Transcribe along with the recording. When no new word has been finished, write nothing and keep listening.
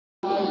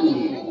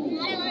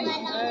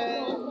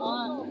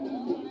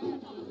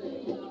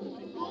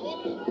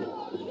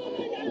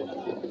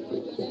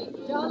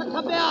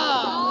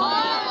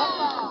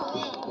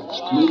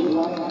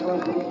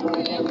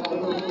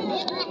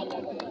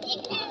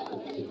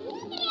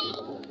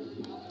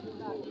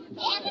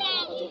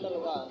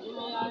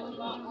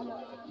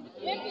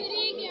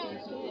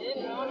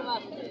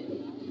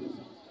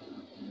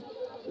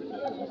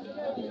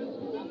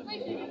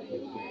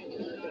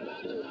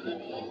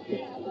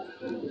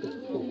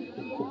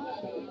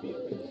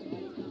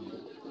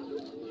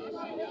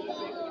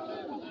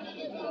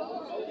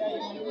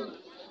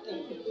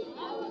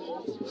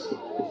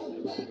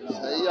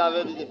सही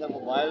आवे दी जैसे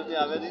मोबाइल पे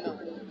आवे दी ना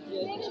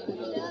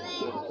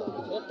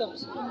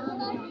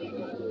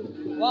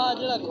वाह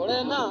जरा घोड़े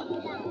ना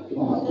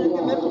एक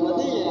मेरे को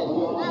बदी है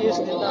केस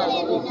देता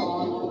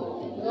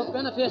लोग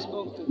कहना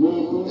फेसबुक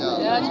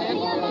या है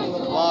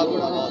वाह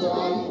बड़ा बात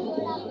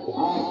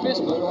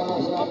फेसबुक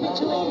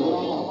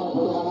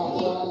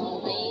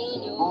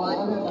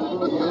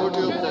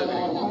यूट्यूब पे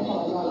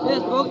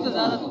फेसबुक से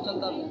ज्यादा तो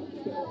चलता है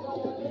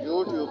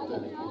यूट्यूब पे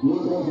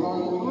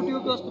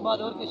तो उसके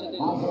बाद और किसे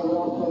देना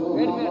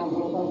वेट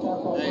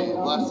नहीं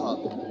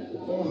व्हाट्सएप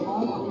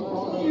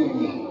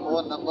वो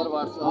नंबर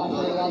व्हाट्सएप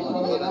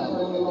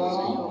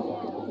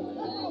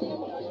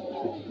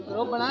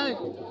ग्रुप बनाए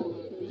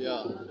या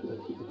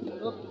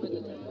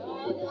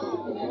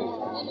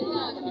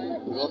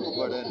ग्रुप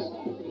बड़े ने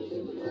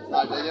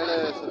साडे जेड़े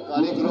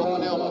सरकारी ग्रुप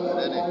ने वो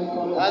बड़े ने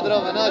इधर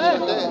में ना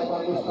छोटे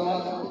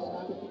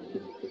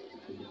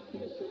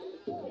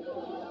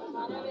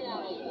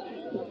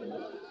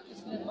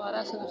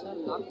 12 से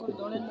लाख को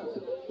दौड़े ना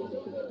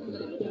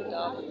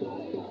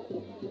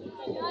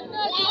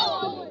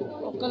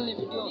लोकल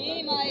वीडियो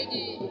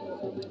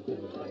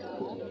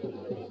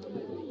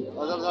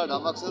अगर साडा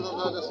मकसद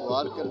होता है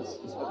सवार कर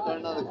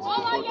करना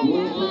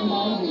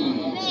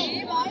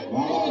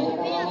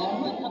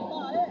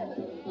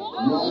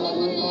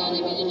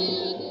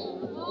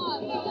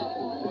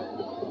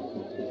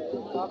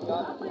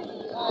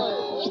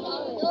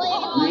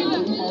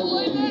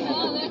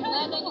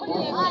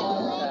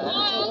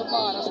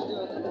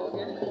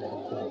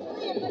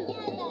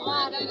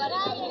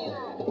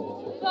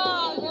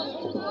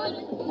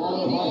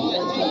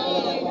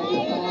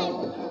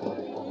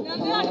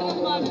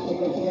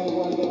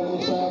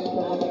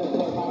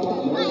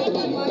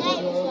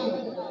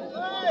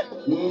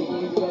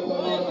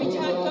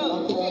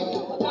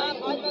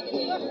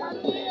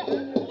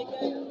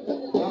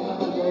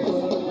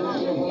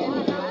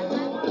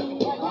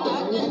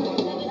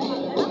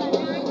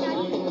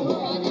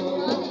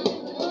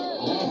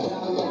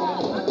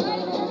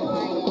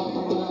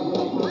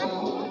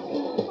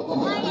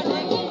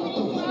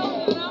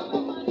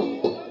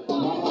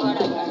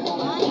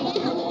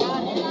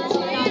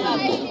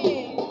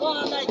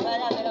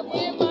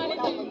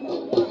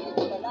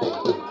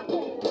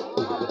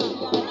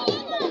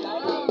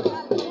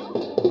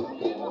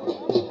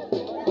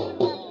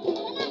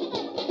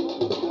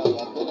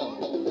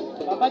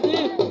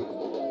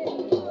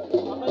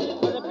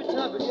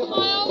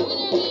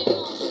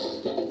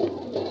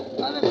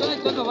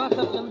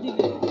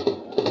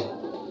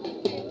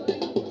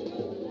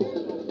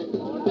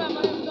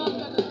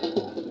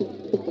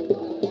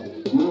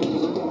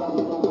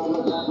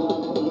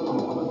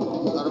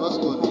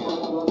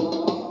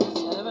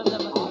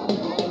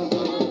फोटो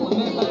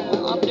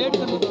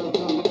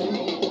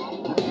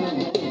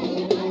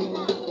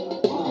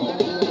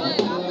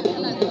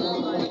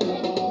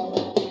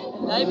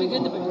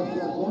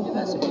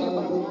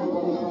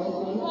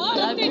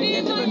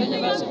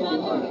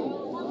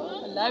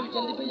लाइव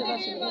जल्दी पे जगह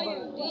से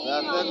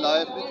वैसे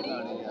लाइव भी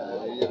चलानी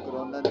है ये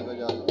कोरोना की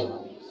वजह से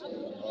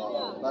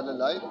पहले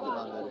लाइव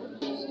चलाने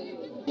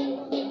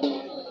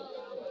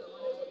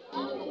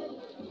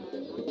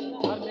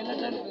और मेरा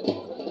टाइम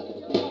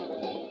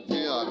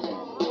जी यार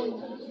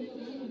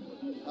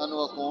अनु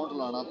अकाउंट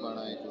लाना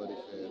पैना एक बार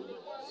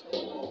फिर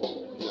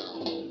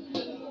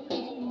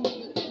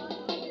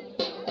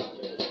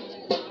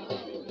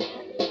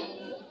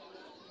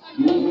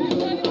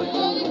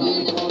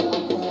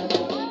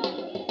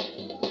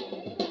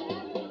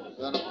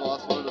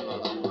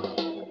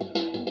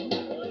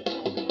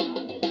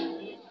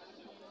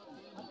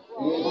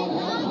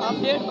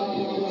अपडेट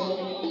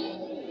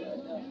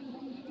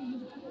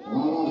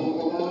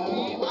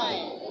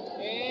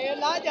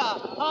ला जा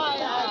हां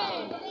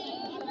यार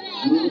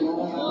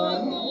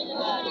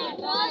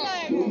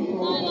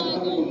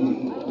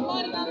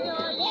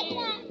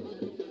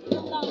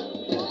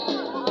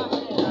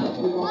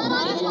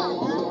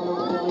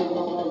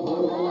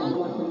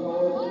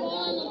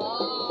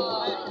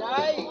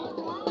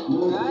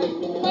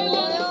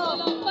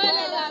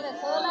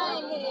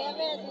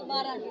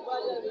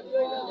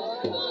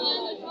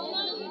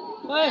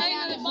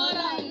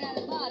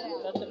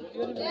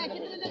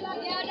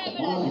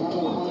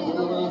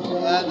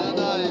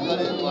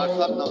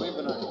व्हाट्सएप नवी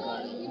बनानी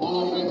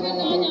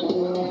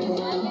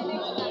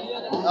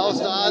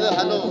उस्ताद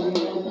हेलो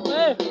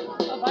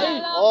भाई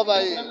ओ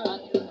भाई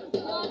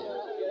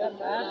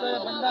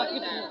बंदा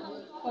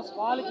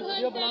सवाल की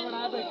वीडियो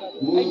बनाया पे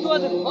एक दो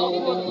दिन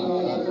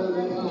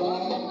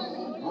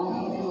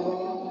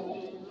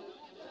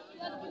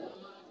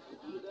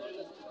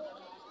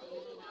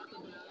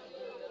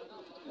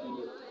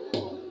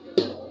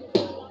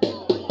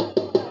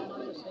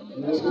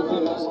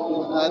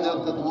आज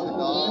तो तुझे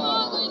ना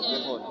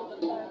देखो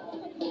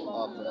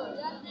आप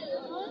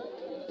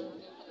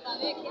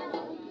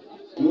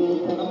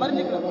नंबर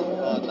लिख लो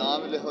नाम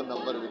लिखो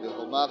नंबर भी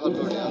लिखो मैं कर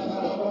थोड़ी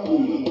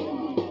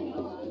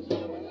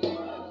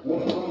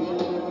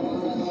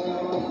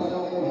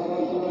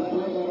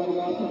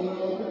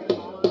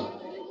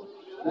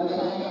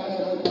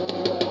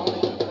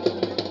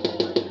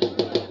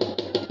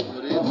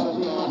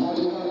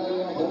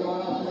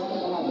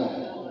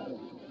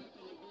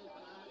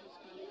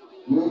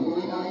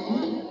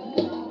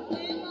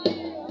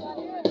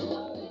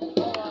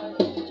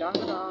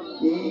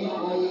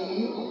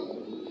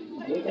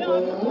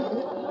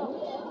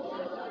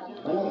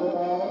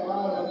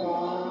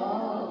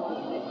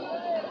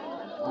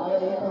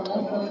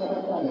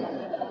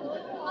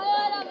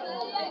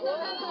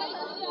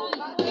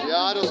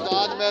यार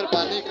उस्ताद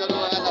मेहरबानी करो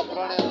ना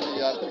पुराने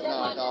यार कितना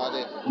हटा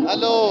दे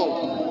हेलो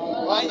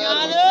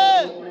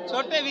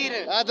छोटे वीर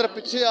इधर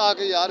पीछे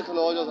आके यार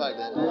खलो जो साइड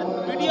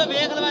वीडियो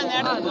देख लो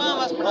नेट को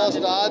बस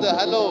उस्ताद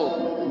हेलो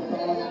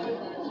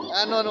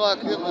एनो नु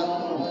आखिर में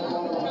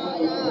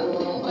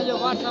जो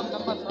व्हाट्सएप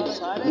नंबर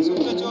सारे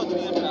सुनो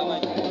चौधरी अपना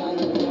भाई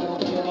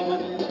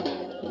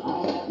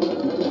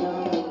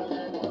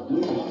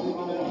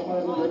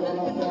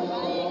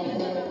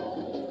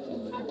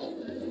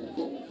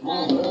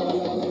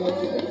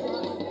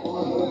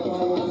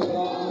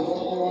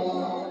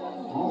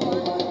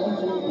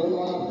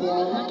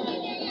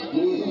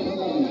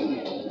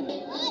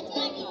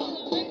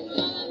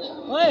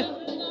ओए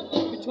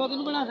पिछवा तो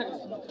नहीं बना सकता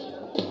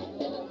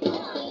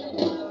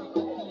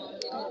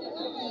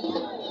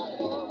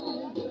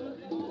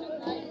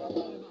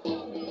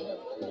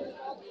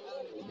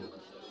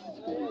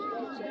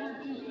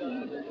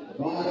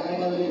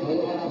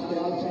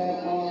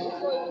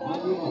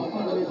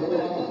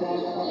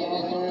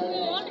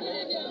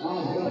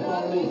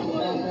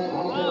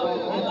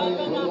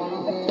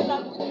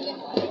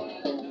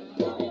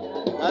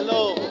हेलो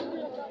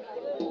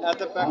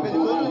तो पैकेज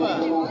बोलूँ मैं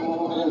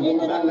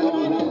पैकेज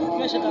बोलूँ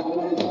कैसे तक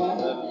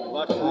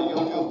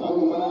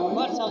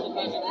व्हाट्सएप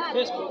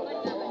फेसबुक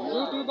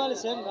यूट्यूब वाले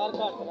सेम घर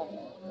का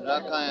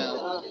रखा है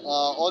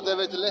ओदे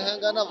विच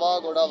लिखेगा ना वाह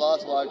घोड़ा वाह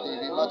सवार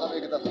टीवी मैं तुम्हें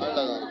एक दफा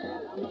लगा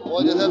वो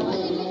जैसे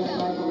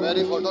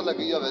मेरी फोटो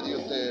लगी है जी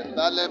उत्ते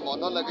पहले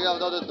मोनो लगे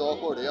होता तो दो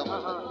घोड़े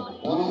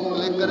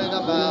क्लिक करेगा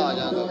मैं आ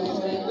जाऊंगा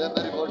जे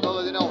मेरी फोटो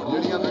वजी ना हुण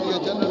जड़ियां वीडियो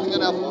चलणगियां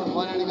ना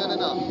फोटोआं जड़ियां ने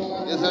ना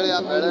इस वेले आ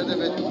मेले दे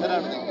विच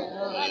फिरन दी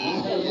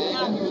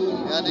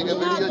यानी कि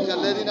वीडियो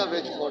चले दी ना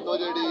विच फोटो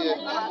जड़ी है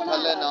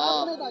थल्ले ना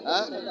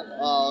है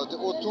हां ते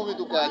ओथों भी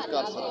तू कैच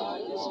कर सकदा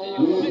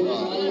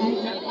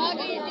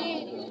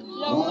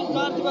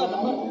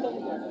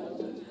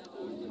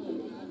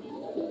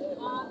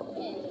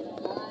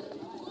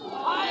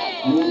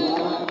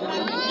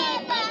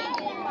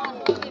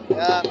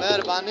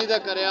मेहरबानी तो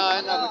करिया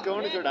इन्हां को क्यों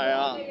नहीं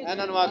छुड़ाया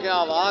इन्हां नूं आखिया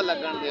आवाज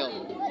लगन दिओ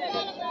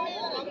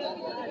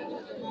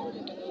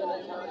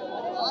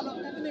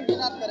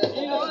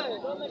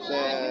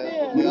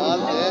यार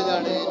दे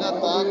जाने ना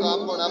ता काम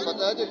होना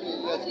पता है जी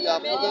असि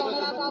आपको दे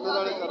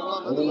वाले करना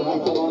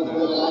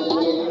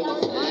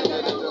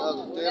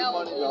तेल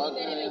पानी ला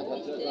के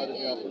खर्चे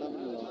करके अपना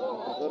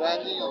तो रह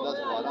नहीं होता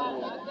सवारा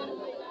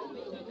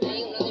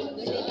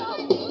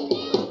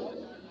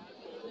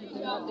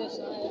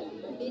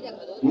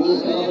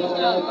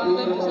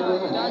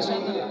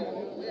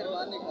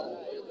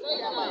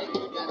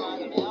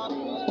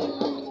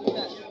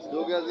जो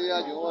क्या दिया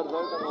जो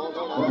रिजल्ट हो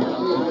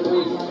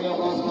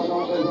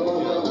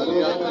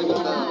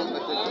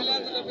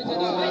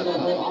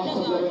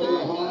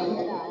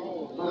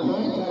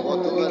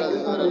बहुत मेरा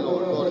सारा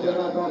लोड हो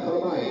जाना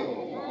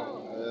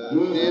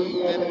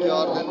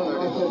 3-4 दिन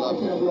पड़ी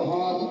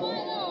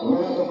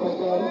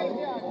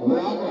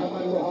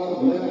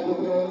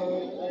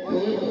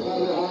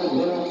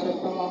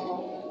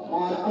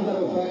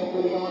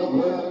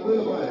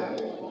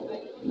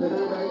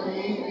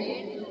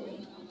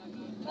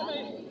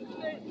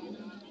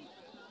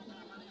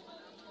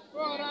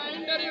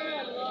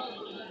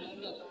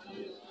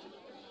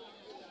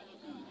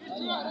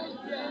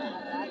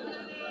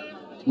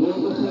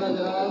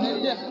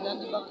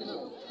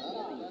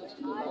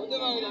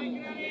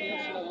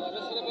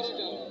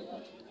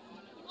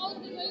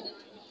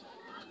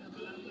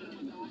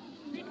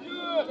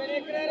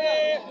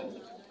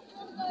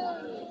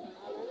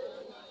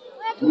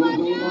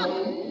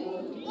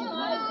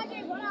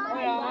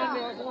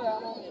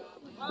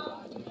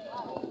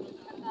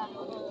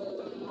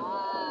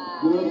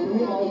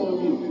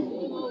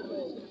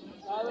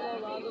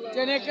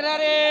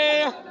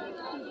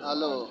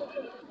हेलो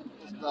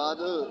उस्ताद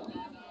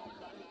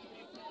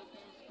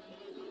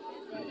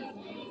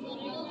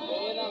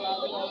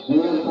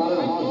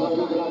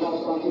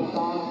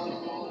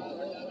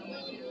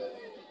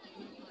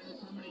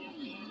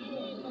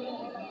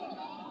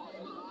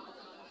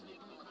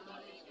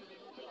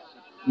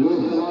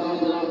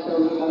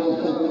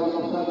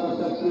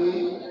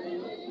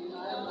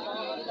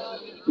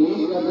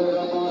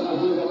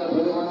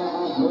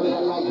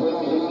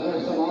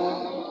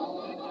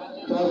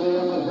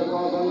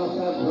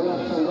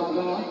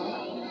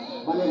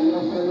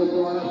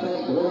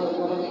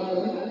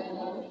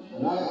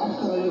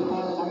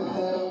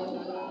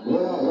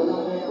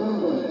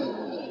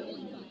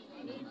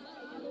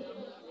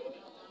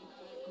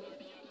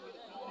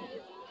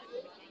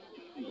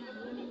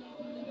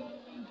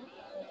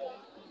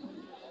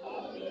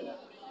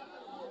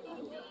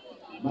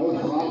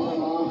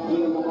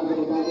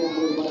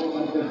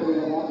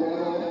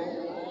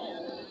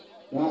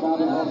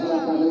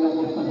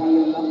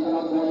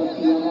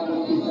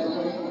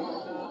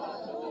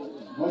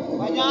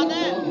भाईजान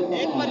है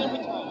एक बार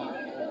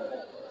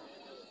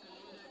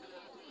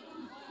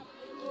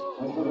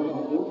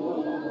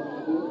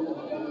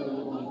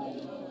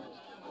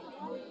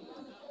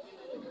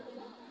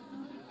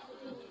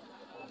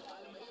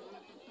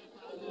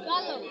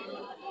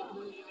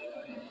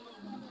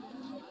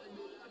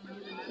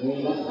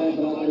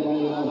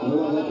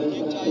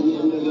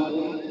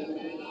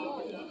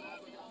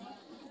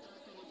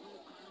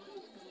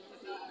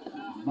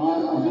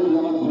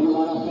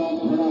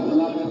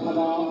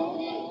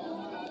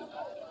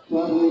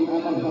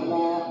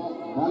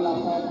वाला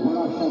साहब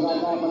घोड़ा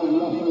सजादा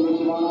बल्ला से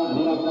विचवाना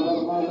घोड़ा कबर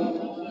पर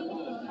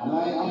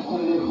हमारे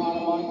अफसर खान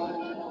पर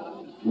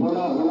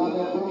घोड़ा घोड़ा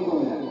में पूरी हो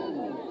है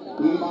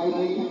टीम आई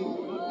गई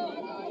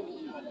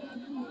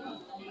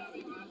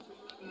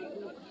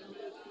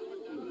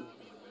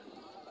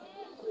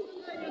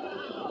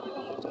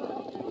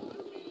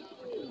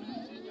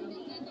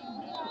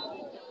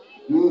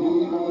ये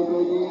टीम आई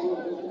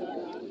गई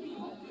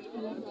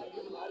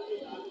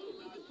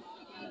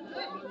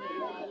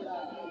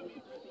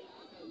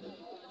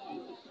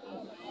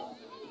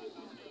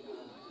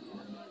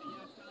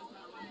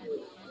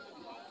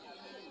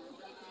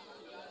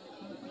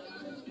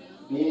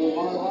ये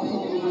और वासी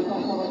की जूता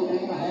सबक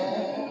देना है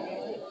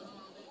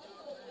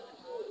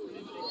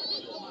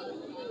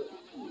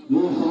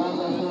ये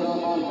सवाल ऐसे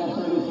रामाल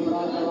कसर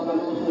इस्मराज का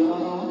बदल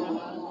सयाना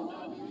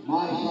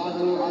मां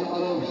शादी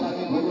अलमरो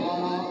शादी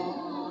भगवाना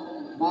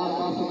मां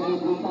वासी की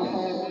जूता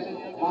से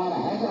और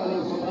हैदर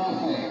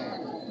सुब्रास है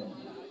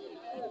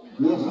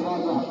ये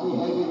सवाल हकी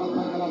है कि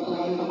मक्का कला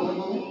तैयारी न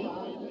करेगी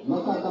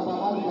मक्का का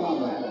बवाल करा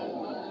है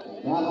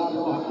याद आ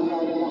जो हकी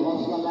आएगा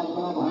वासी अल्लाह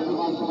का भाई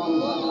मां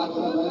सवाल अल्लाह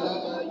का बंदा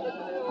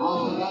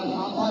आसमान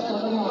साफा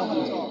करने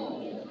वाले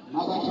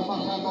माता चमक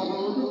का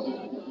दूध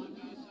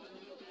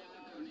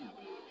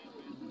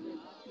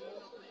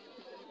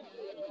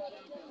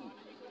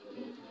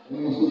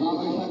ये सुना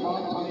भाई से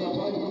बात छाने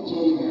छोड़ के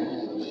चली गए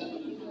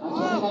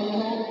अच्छा भाई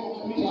लोग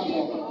पीछे आ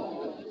जाओ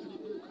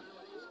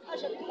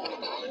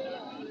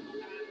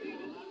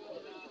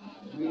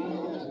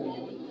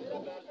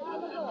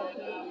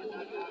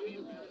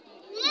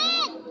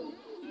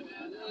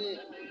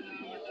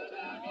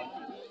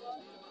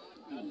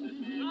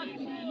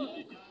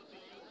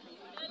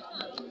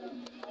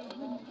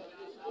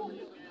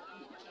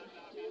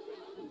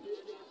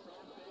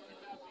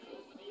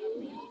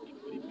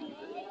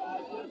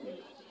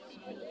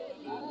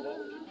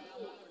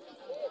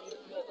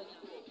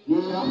ये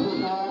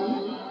अफ्रीकान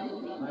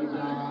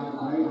भाईजान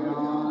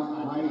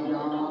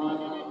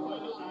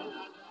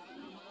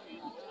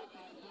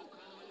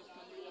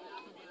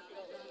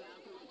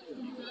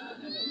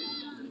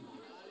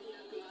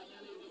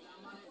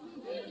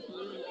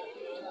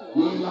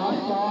ये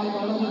लास्ट बॉल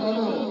वालों को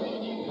दो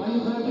भाई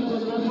साहब की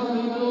जरूरत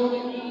नहीं करो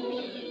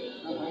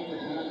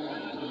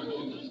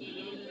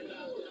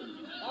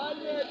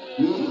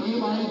ये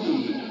टीम आएगी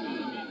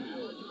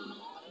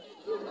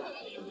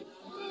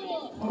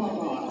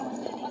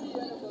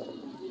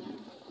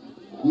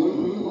ये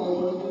टीम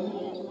आएगी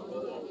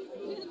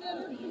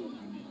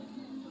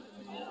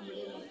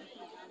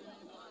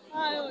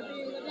आयो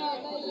टीम लगा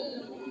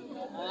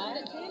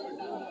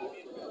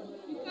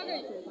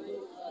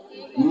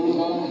ये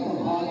वाला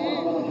संभाल कर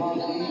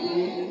बर्बाद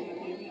कीजिए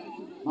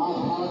मां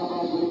भारत का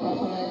जूता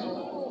से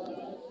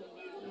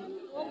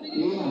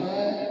टीम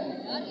है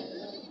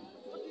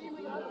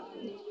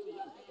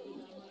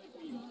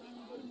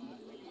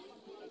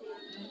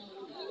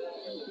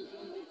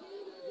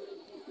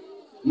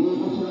ये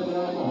दूसरा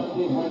ग्राम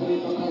हल्दी हल्दी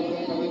पकड़ के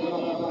कभी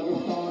बड़ा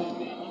पाकिस्तान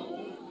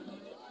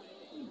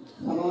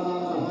समाना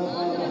है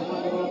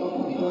रहमान का तो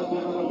खूबसूरत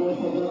नंबर 2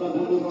 से ज्यादा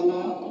दूरी वाला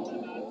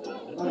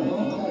और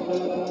होम साइड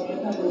वाला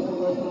कितना दूसरे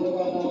दोस्तों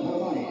का नाम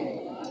फरमाए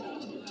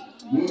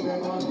ये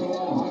मेहमान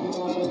सेवा हाजी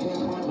वाला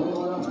शेखान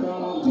भगवान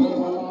श्याम ढोल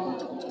वाला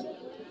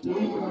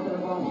 3 मीटर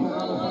का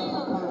शराब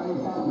संखा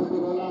ऐसा दूरी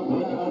वाला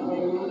घोड़ा का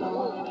करेगा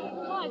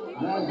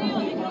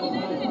राजस्थान का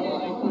फैसला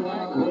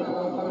घोड़ा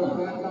का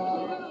सेंटा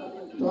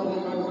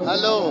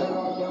हेलो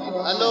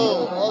हेलो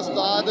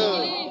उस्ताद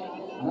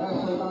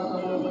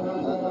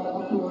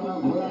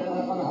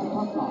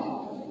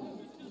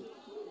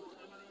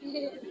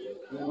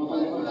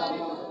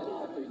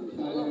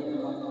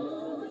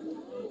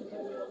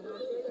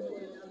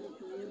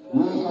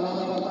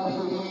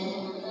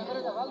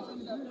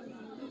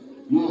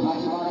ये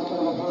हाजीवाड़ा पर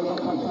वफर का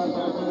खर्चा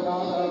करेगा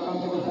और कम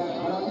से कम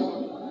खड़ा ये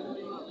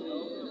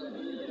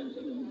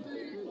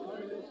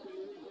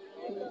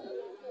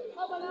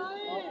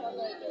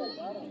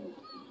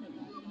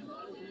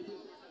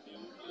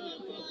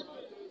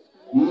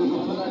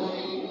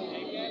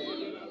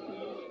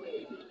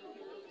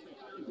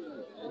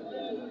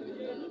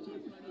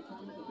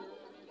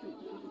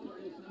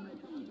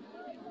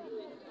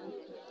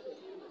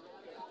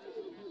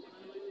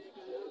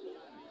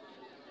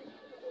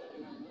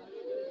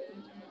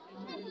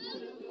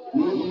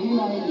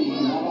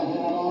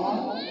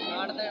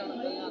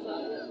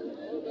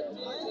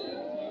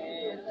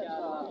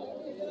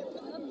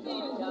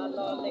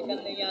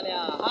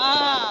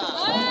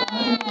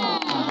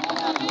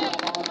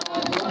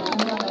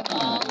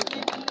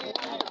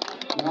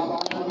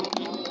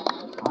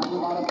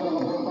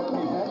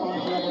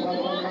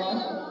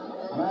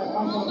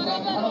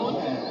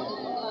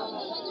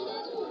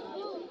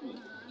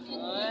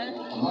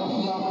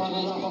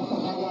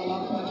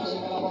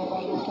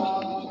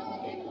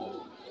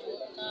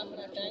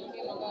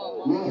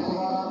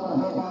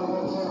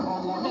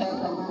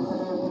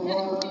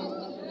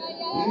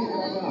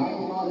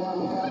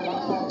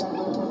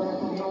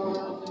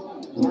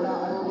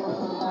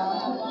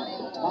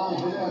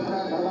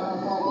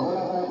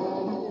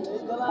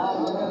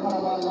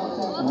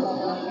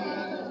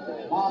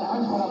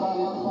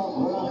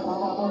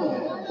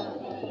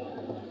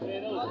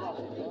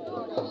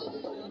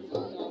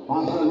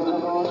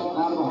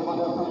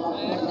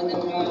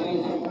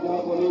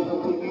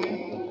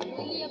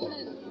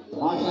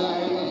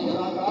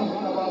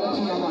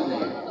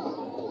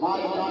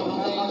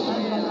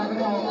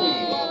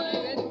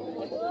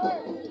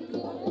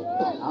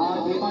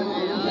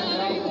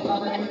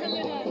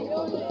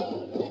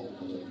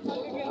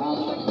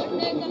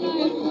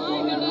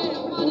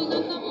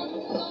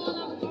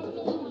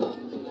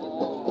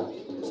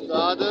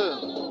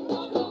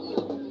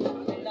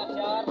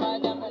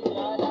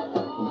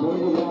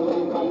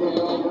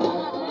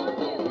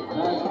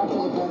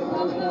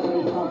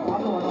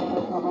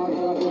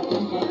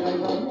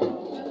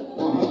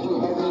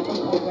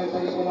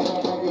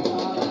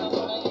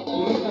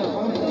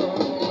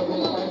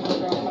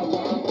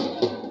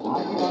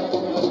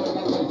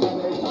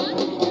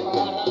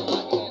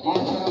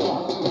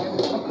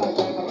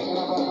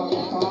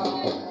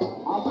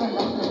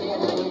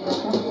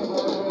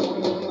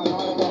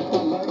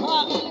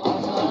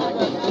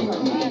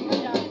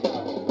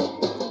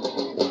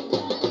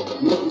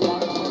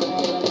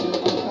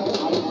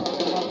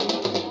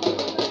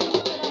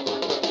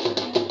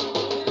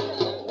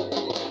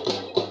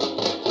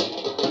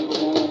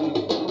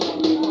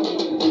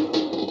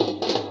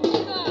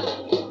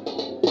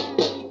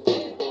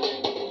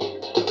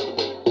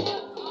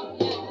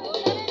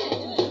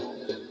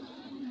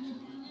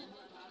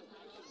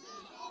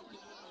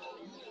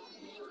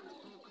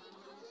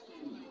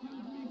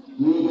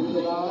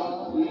दूसरा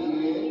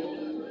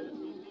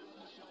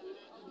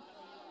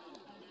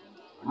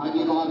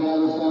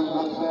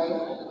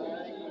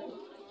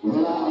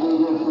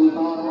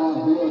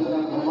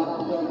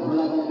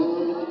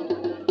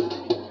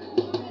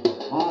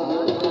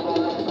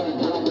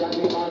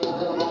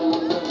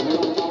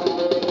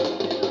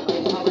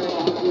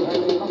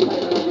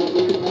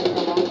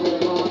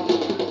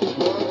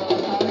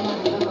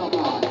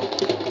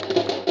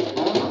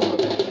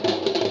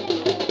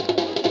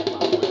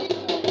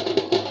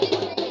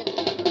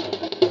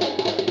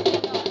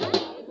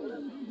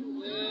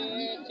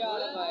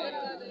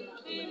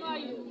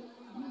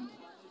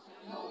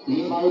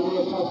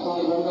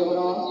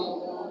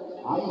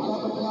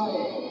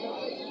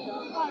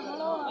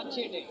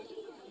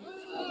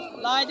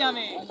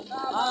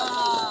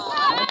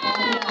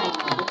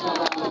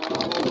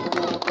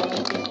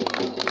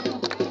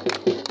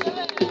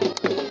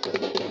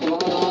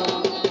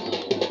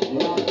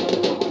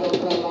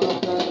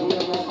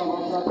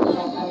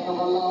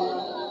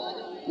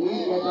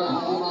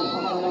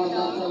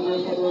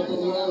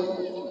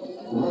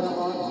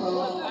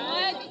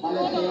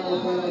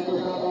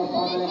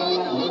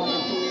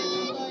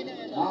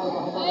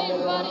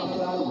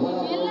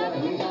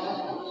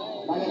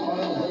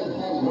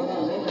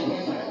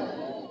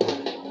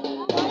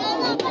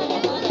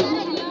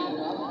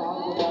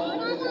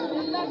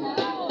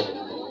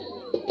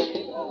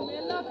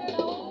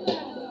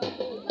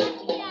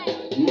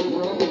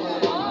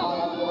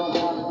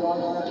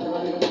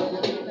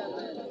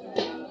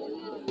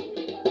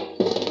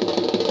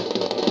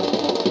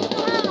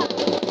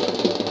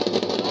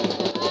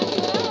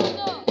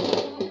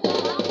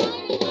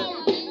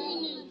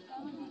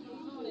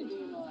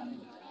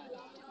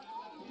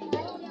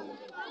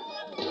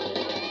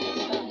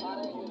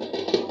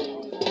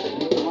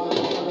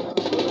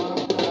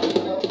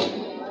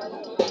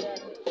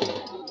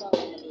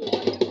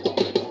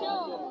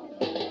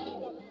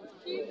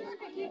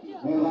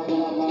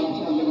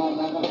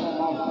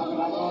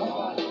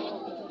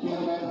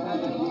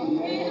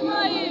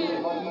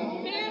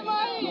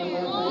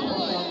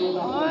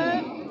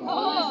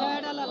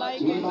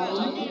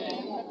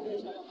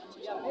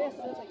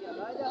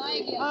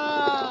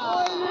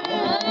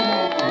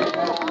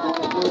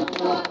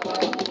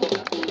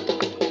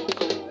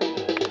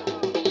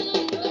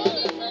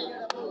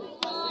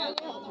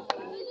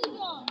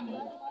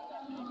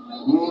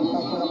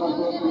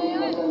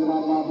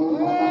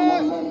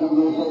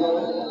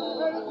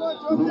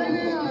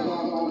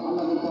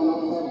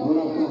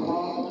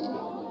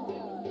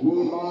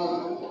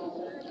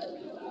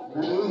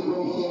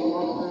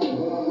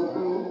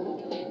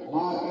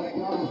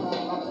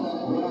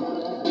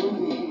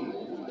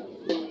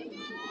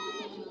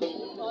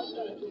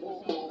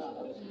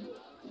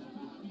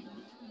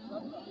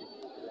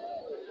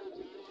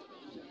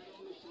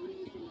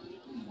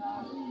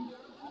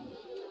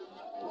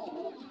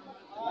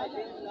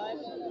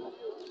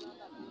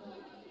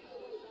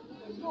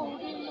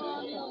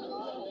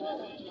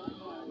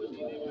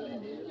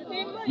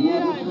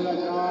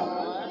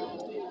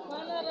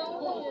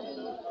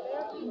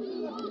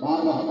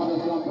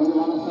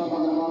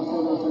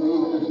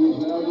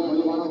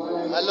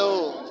हेलो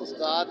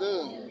उस्ताद,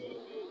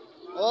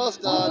 ओ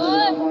उस्ताद